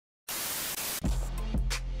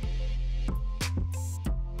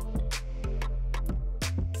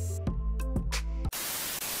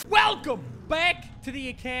Welcome back to the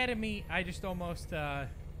Academy. I just almost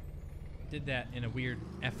did that in a weird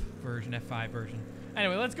F5 version.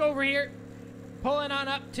 Anyway, let's go over here. Pulling on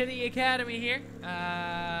up to the Academy here.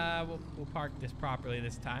 We'll park this properly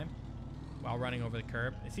this time while running over the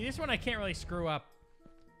curb. See, this one I can't really screw up.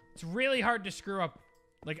 It's really hard to screw up.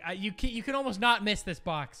 Like, you can almost not miss this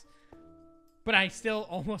box. But I still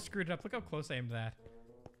almost screwed it up. Look how close I am to that.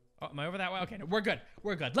 Oh, am I over that way? Okay, no, we're good.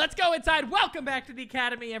 We're good. Let's go inside. Welcome back to the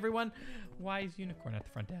Academy, everyone. Why is Unicorn at the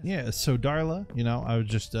front desk? Yeah, so Darla, you know, I was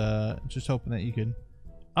just hoping that you could...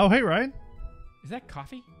 Oh, hey, Ryan. Is that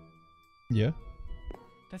coffee? Yeah.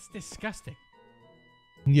 That's disgusting.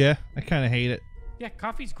 Yeah, I kind of hate it. Yeah,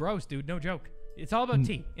 coffee's gross, dude. No joke. It's all about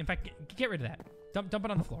tea. In fact, get rid of that. Dump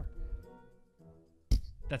it on the floor.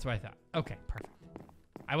 That's what I thought. Okay, perfect.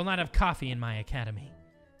 I will not have coffee in my Academy.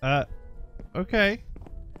 Okay.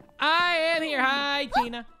 I am here. Hi,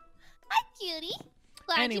 Tina. Hi, cutie.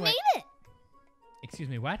 Glad you made it. Excuse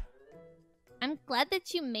me, what? I'm glad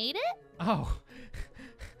that you made it. Oh.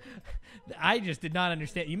 I just did not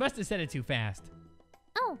understand. You must have said it too fast.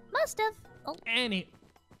 Oh, must have. Oh.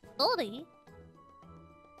 Goldie.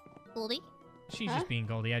 Goldie? She's just being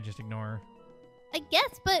Goldie. I just ignore her. I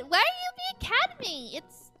guess, but why are you in the Academy?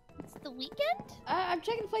 It's the weekend? I'm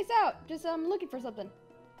checking the place out. Just looking for something.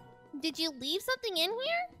 Did you leave something in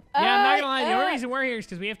here? Yeah, I'm not gonna lie. The only reason we're here is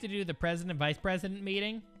because we have to do the president and vice president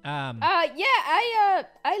meeting. Yeah, I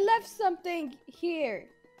left something here.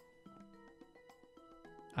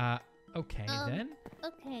 Okay then.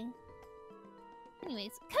 Okay.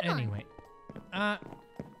 Anyways, come on.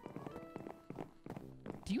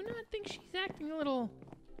 Do you not think she's acting a little...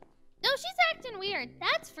 No, she's acting weird.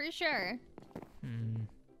 That's for sure.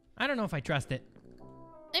 I don't know if I trust it.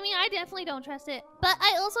 I mean, I definitely don't trust it, but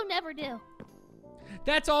I also never do.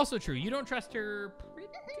 That's also true. You don't trust her pretty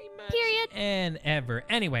much. Period. And ever.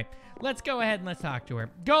 Anyway, let's go ahead and let's talk to her.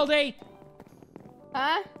 Goldie!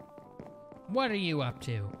 Huh? What are you up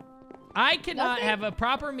to? I cannot have a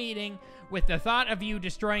proper meeting with the thought of you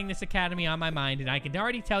destroying this academy on my mind, and I can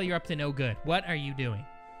already tell you're up to no good. What are you doing?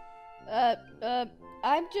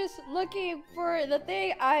 I'm just looking for the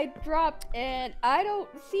thing I dropped, and I don't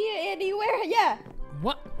see it anywhere. Yeah.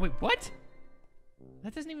 What? Wait, what?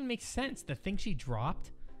 That doesn't even make sense. The thing she dropped?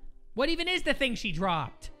 What even is the thing she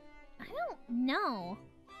dropped? I don't know.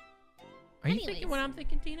 Are you thinking what I'm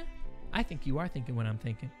thinking, Tina? I think you are thinking what I'm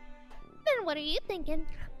thinking. Then what are you thinking?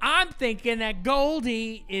 I'm thinking that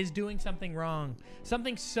Goldie is doing something wrong.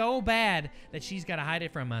 Something so bad that she's got to hide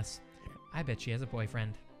it from us. I bet she has a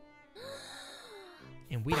boyfriend.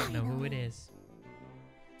 And we don't know who it is.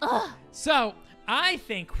 Ugh. So, I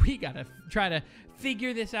think we got to try to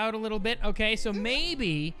figure this out a little bit. Okay, so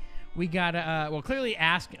maybe we got to, well, clearly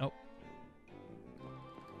ask... Oh.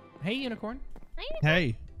 Hey, Unicorn.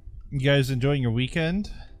 Hey, you guys enjoying your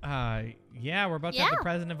weekend? Yeah, we're about to have the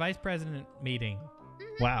president and vice president meeting.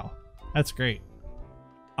 Wow, that's great.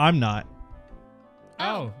 I'm not.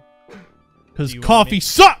 Oh. Because coffee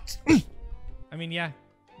sucks! I mean, yeah,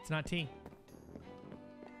 it's not tea.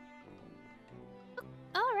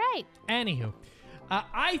 All right. Anywho,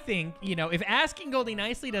 I think, you know, if asking Goldie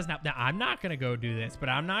nicely does not... Now, I'm not going to go do this, but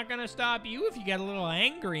I'm not going to stop you if you get a little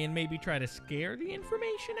angry and maybe try to scare the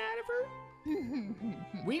information out of her.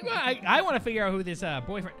 I want to figure out who this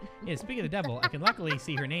boyfriend is. Speaking of the devil, I can luckily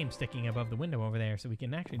see her name sticking above the window over there, so we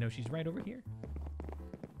can actually know she's right over here.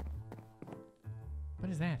 What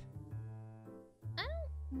is that? I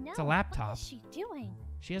don't know. It's a laptop. What is she doing?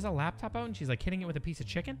 She has a laptop out and she's like hitting it with a piece of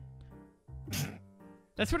chicken?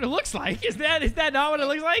 That's what it looks like. Is that not what it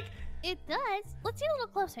looks like? It does. Let's see a little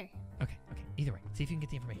closer. Okay. Either way, see if you can get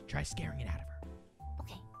the information. Try scaring it out of her.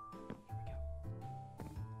 Okay.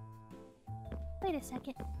 Wait a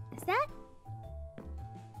second. Is that...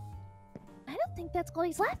 I don't think that's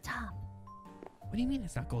Goldie's laptop. What do you mean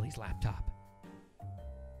it's not Goldie's laptop?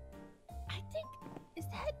 I think... Is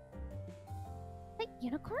that... like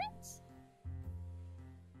unicorns?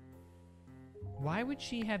 Why would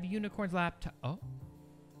she have Unicorn's laptop? Oh.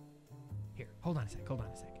 Here, hold on a sec.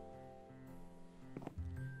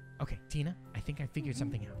 Okay, Tina, I think I figured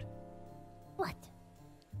something out. What?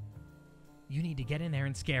 You need to get in there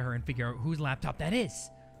and scare her and figure out whose laptop that is.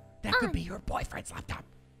 That could be your boyfriend's laptop.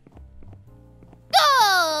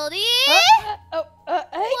 Goldie! Hey,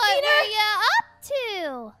 what are you up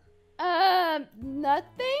to?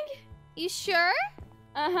 Nothing. You sure?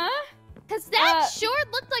 Uh-huh. Because that sure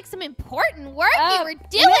looked like some important work you were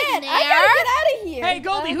doing man, there. I gotta get out of here. Hey,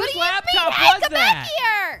 Goldie, whose laptop Hey, was come that? back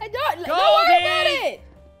here! Don't worry about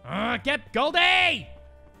it. Get Goldie!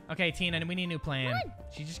 Okay, Tina, we need a new plan.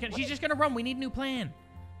 She's just gonna run. We need a new plan.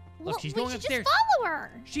 Look, she's we going should upstairs. just follow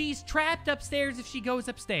her. She's trapped upstairs if she goes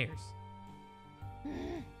upstairs.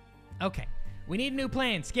 Okay. We need a new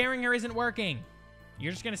plan. Scaring her isn't working.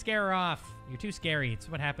 You're just going to scare her off. You're too scary. It's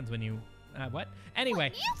what happens when you... what?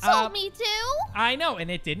 Anyway. You told me to. I know, and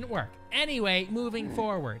it didn't work. Anyway, moving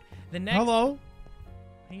forward. The next... Hello?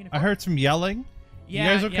 I heard some yelling. Yeah,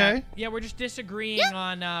 you guys okay? Yeah, we're just disagreeing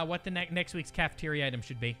on what the next week's cafeteria item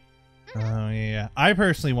should be. Oh, yeah. I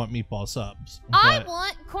personally want meatball subs. I but-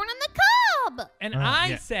 want corn on the cob. And Oh, I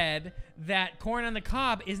yeah. said that corn on the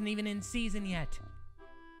cob isn't even in season yet.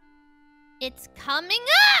 It's coming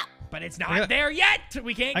up. But it's not there yet.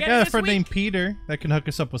 We can't I get got it a this friend week. named Peter that can hook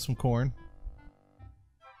us up with some corn.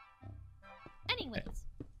 Anyways.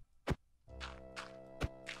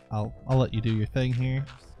 I'll let you do your thing here.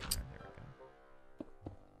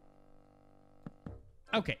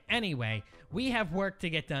 Okay, anyway, we have work to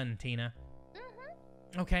get done, Tina.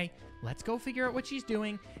 Okay, let's go figure out what she's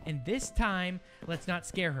doing, and this time, let's not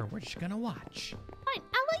scare her. We're just gonna watch. Fine,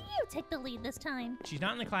 I'll let you take the lead this time. She's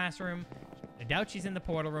not in the classroom. I doubt she's in the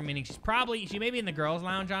portal room, meaning she may be in the girls'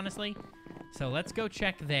 lounge, honestly. So let's go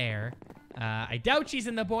check there. I doubt she's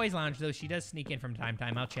in the boys' lounge, though. She does sneak in from time to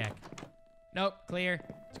time. I'll check. Nope, clear.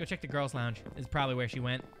 Let's go check the girls' lounge. This is probably where she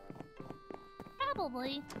went.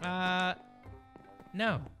 Probably.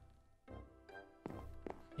 No.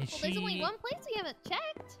 Is Well, there's only one place we haven't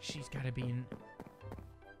checked. She's gotta be in...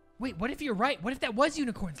 Wait, what if you're right? What if that was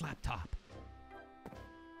Unicorn's laptop?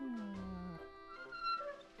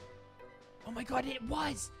 Oh my god, it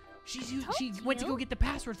was! She went to go get the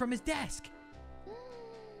password from his desk.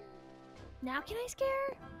 Now can I scare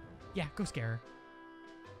her? Yeah, go scare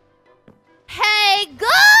her. Hey, Goldie!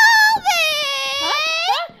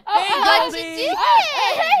 Hey, What Goldie! you doing?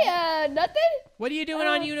 Hey, nothing? What are you doing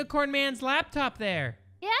on Unicorn Man's laptop there?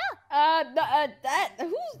 Yeah.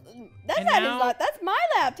 That's my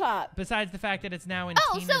laptop. Besides the fact that it's now in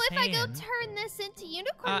Oh, Tina's so if I go hand. turn this into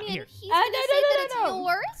Unicorn Man, here. he's gonna say that it's no.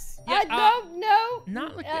 yours? Yeah, No.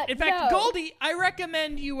 Not like in fact, no. Goldie, I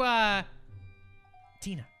recommend you,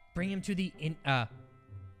 Tina, bring him to the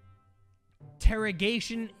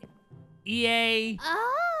interrogation EA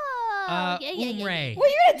Oh. Yeah. Umre. Well,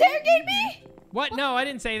 you're gonna interrogate me? What? No, I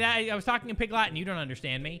didn't say that. I was talking in Pig Latin. You don't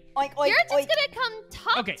understand me. Oink, oink, You're just oink. gonna come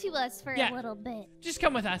talk Okay. to us for Yeah. a little bit. Just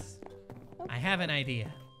come with us. I have an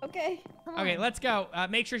idea. Okay. Come Okay, on. let's go.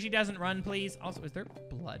 Make sure she doesn't run, please. Also, is there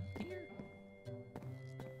blood here?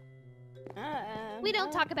 We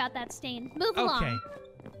don't talk about that stain. Move Okay. along.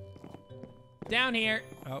 Down here.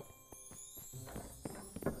 Oh.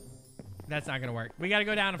 That's not gonna work. We gotta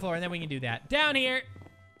go down the floor, and then we can do that. Down here.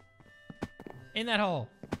 In that hole.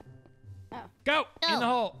 Oh. Go! In Go. the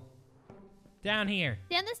hole. Down here.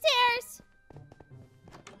 Down the stairs.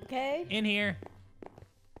 Okay. In here.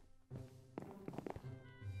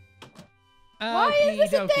 Why is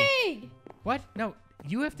this a Okey-dokey. thing? What? No,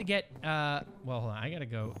 you have to get, well, hold on. I gotta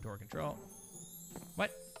go door control.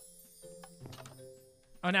 What?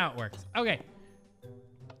 Oh, now it works. Okay.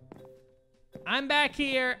 I'm back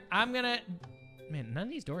here. I'm gonna... Man, none of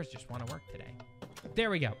these doors just want to work today.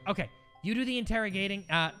 There we go. Okay. You do the interrogating.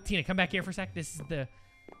 Tina, come back here for a sec. This is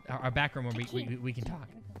our back room where we can talk.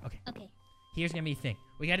 Okay. Okay. Here's gonna be the thing.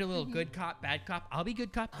 We gotta do a little good cop, bad cop. I'll be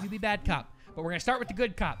good cop, you be bad cop. But we're gonna start with the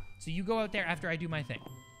good cop. So you go out there after I do my thing.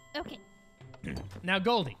 Okay. Now,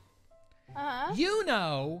 Goldie, Uh-huh. you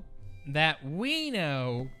know that we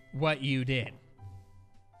know what you did.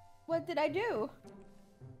 What did I do?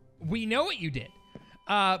 We know what you did.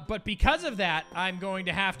 But because of that, I'm going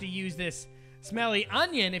to have to use this smelly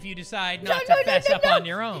onion if you decide not to fess up on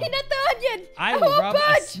your own. Not the onion. I will rub a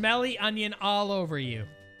punch. smelly onion all over you.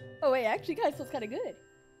 Oh wait, actually, guys, smells kind of good.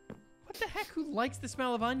 What the heck? Who likes the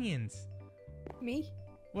smell of onions? Me?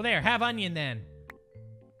 Well, there, have onion then.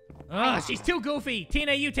 Ugh, she's too goofy.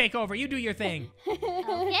 Tina, you take over. You do your thing.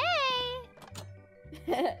 Okay.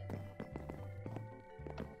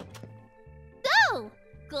 So,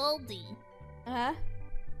 Goldie, Uh-huh.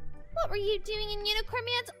 what were you doing in Unicorn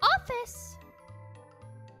Man's office?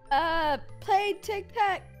 Play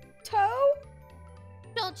tic-tac-toe?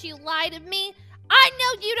 Don't you lie to me. I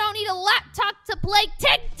know you don't need a laptop to play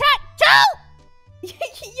tic-tac-toe!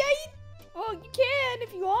 Yeah, well, you can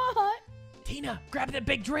if you want. Tina, grab the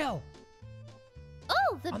big drill.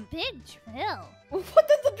 Oh, the big drill. What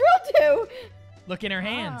does the drill do? Look in her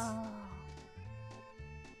hands. Oh.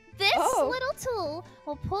 This Oh. little tool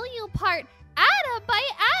will pull you apart atom by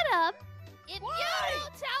atom if Why? you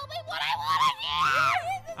don't tell me what I want to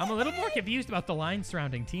hear! I'm a little more confused about the line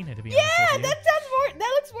surrounding Tina, to be Yeah, honest with you. that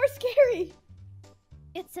looks more scary.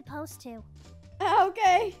 It's supposed to.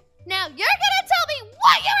 Okay. Now you're gonna tell me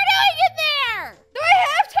what you were doing in there! Do I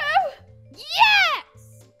have to?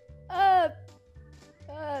 Yes!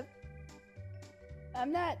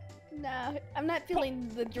 I'm not feeling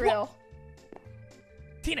the drill.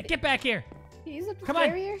 Tina, get back here. He's a Come on.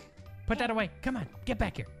 barrier. Put that away. Come on, get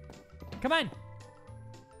back here. Come on.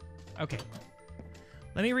 Okay.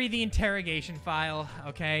 Let me read the interrogation file,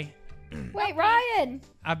 okay? Wait, Ryan.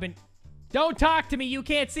 Don't talk to me. You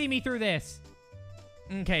can't see me through this.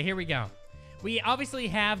 Okay, here we go. We obviously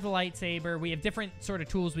have the lightsaber. We have different sort of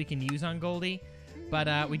tools we can use on Goldie.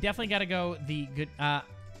 But we definitely got to go the good...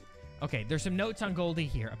 Okay, there's some notes on Goldie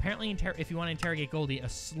here. Apparently, if you want to interrogate Goldie, a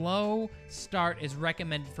slow start is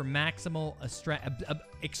recommended for maximal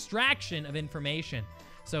extraction of information.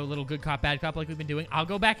 So a little good cop, bad cop like we've been doing. I'll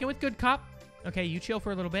go back in with good cop. Okay, you chill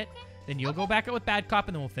for a little bit. Then you'll go back in with bad cop,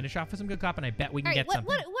 and then we'll finish off with some good cop, and I bet we can get something.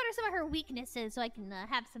 What are some of her weaknesses so I can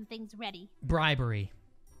have some things ready? Bribery.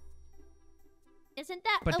 Isn't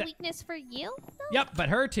that a weakness for you, though? Yep, but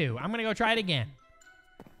her too. I'm going to go try it again.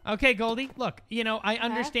 Okay, Goldie, look, I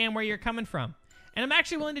understand where you're coming from. And I'm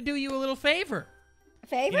actually willing to do you a little favor.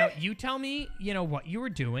 Favor? You tell me, what you were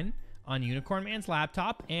doing on Unicorn Man's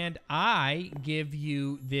laptop, and I give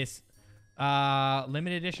you this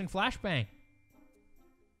limited edition flashbang.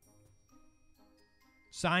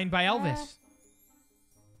 Signed by Elvis.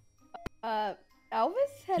 Elvis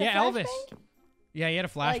had a flashbang? Elvis. Yeah, he had a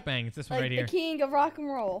flashbang. It's this one right here. The king of rock and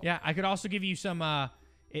roll. Yeah, I could also give you some, I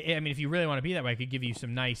mean, if you really want to be that way, I could give you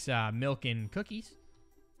some nice milk and cookies.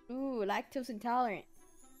 Ooh, lactose intolerant.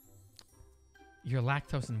 You're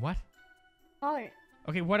lactose and what? Tolerant.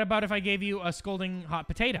 Okay, what about if I gave you a scalding hot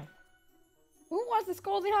potato? Who wants a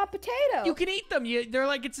scalding hot potato? You can eat them. They're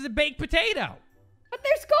like, it's a baked potato. But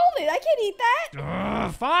they're scalded. I can't eat that.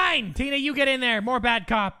 Ugh, fine. Tina, you get in there. More bad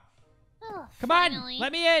cop. Oh, Come finally. on.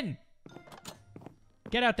 Let me in.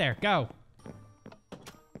 Get out there. Go.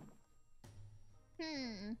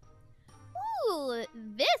 Ooh,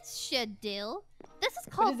 this should do. This is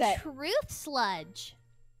called truth sludge.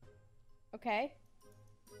 Okay.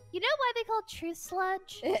 You know why they call it truth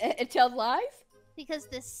sludge? It tells lies? Because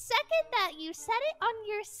the second that you set it on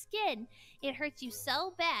your skin, it hurts you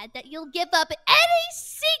so bad that you'll give up any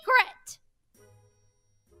secret.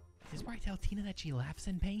 Is this where I tell Tina that she laughs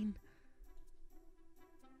in pain?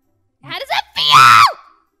 How does that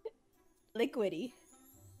feel? Liquidy.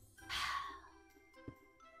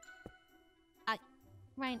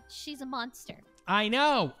 Ryan, she's a monster. I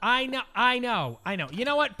know. You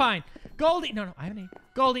know what? Fine. Goldie. No, I haven't.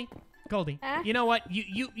 Goldie. You know what?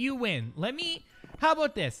 You win. How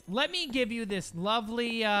about this? Let me give you this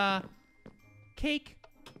lovely cake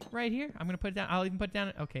right here. I'm gonna put it down. I'll even put it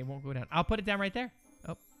down. Okay, it won't go down. I'll put it down right there.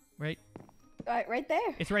 Oh, right. Right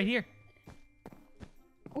there. It's right here.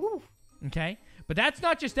 Ooh. Okay, but that's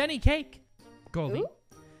not just any cake, Goldie. Ooh.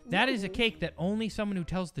 That is a cake that only someone who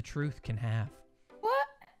tells the truth can have. What?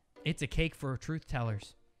 It's a cake for truth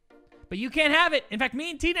tellers. But you can't have it. In fact,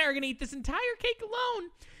 me and Tina are gonna eat this entire cake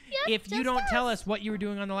alone if you don't tell us what you were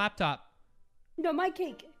doing on the laptop. No, my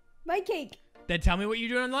cake. Then tell me what you're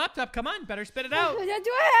doing on the laptop. Come on, better spit it out. Do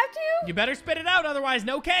I have to? You better spit it out, otherwise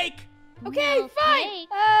no cake. Okay, No fine. cake.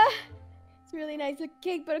 It's really nice looking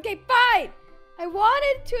cake, but okay, fine. I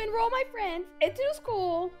wanted to enroll my friends into the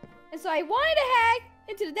school, and so I wanted to hack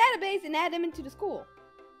into the database and add them into the school.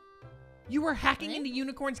 You were hacking into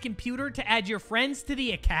Unicorn's computer to add your friends to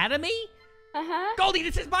the academy? Uh-huh. Goldie,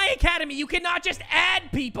 this is my academy. You cannot just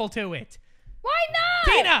add people to it. Why not?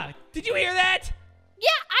 Tina, did you hear that? Yeah,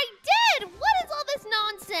 I did. What is all this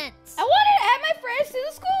nonsense? I wanted to add my friends to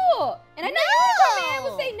the school, and I know Unicorn Man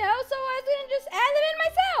would say no, so I was gonna just add them in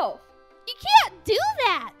myself. You can't do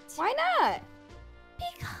that. Why not?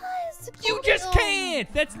 Because You just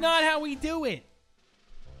can't. That's not how we do it.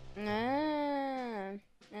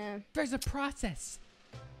 There's a process.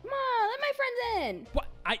 Come on, let my friends in. What?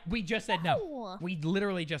 We just said no. No. We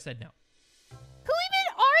literally just said no. Who even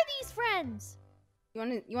are these friends? You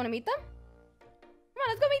wanna meet them? Come on,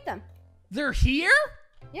 let's go meet them. They're here?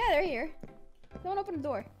 Yeah, they're here. Don't open the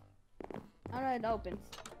door. I don't know it opens.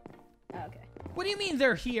 Oh, okay. What do you mean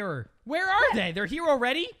they're here? Where are they? They're here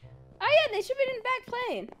already? Oh yeah, they should be in the back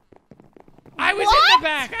playing. I was in the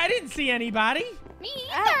back. I didn't see anybody. Me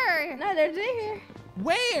either. No, they're here.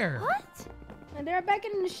 Where? What? And they're back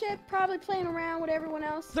in the ship, probably playing around with everyone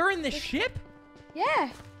else. They're in the ship? Yeah.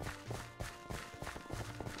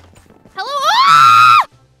 Hello? Ah!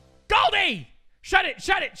 Goldie! Shut it!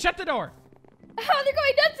 Shut the door! Oh, they're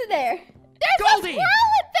going nuts in there. There's Goldie! a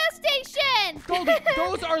squirrel infestation! Goldie,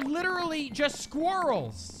 those are literally just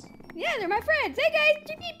squirrels. Yeah, they're my friends. Hey guys.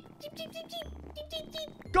 Jeep, jeep, jeep, jeep, jeep, jeep, jeep,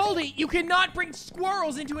 jeep. Goldie, you cannot bring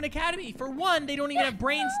squirrels into an academy. For one, they don't even have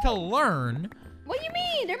brains to learn. What do you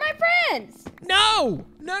mean? They're my friends. No!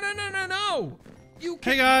 No, no, no, no, no! You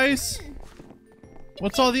Hey can't. guys.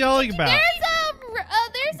 What's all the yelling about?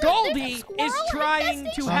 There's a Goldie squirrel is trying to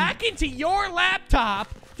infestation. hack into your laptop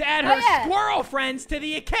to add her squirrel friends to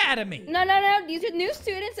the academy. No, no, no. These are new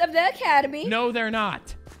students of the academy. No, they're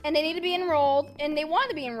not. And they need to be enrolled. And they want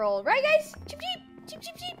to be enrolled. Right, guys? Cheep, cheep. Cheep,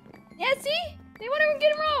 cheep, cheep. Yeah, see? They want to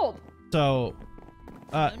get enrolled. So,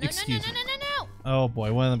 No, excuse me. no. Oh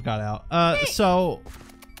boy, one of them got out. So,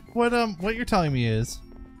 what you're telling me is,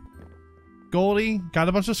 Goldie got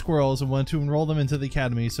a bunch of squirrels and wanted to enroll them into the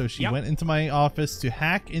academy, so she went into my office to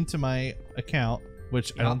hack into my account,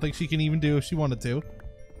 which I don't think she can even do if she wanted to.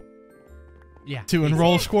 Yeah. To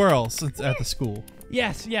enroll squirrels at the school.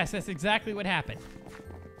 Yes, that's exactly what happened.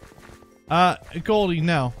 Goldie,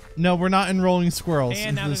 no, we're not enrolling squirrels And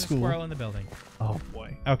into now the there's school. a squirrel in the building. Oh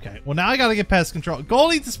boy. Okay. Well, now I gotta get pest control.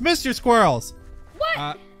 Goldie, dismiss your squirrels.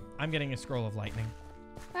 What? I'm getting a scroll of lightning.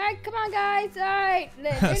 All right, come on, guys. All right.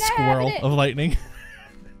 They're not Squirrel having it. of lightning.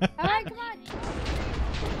 All right, come on.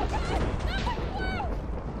 Oh, God. Not my squirrel.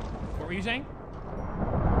 What were you saying?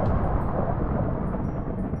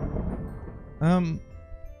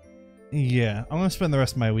 Yeah, I'm gonna spend the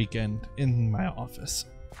rest of my weekend in my office.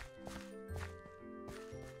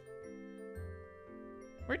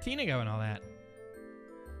 Where'd Tina go and all that?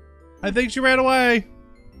 I think she ran away.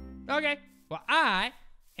 Okay. Well, I'm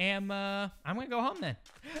gonna go home then.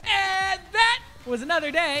 And that was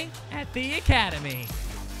another day at the academy.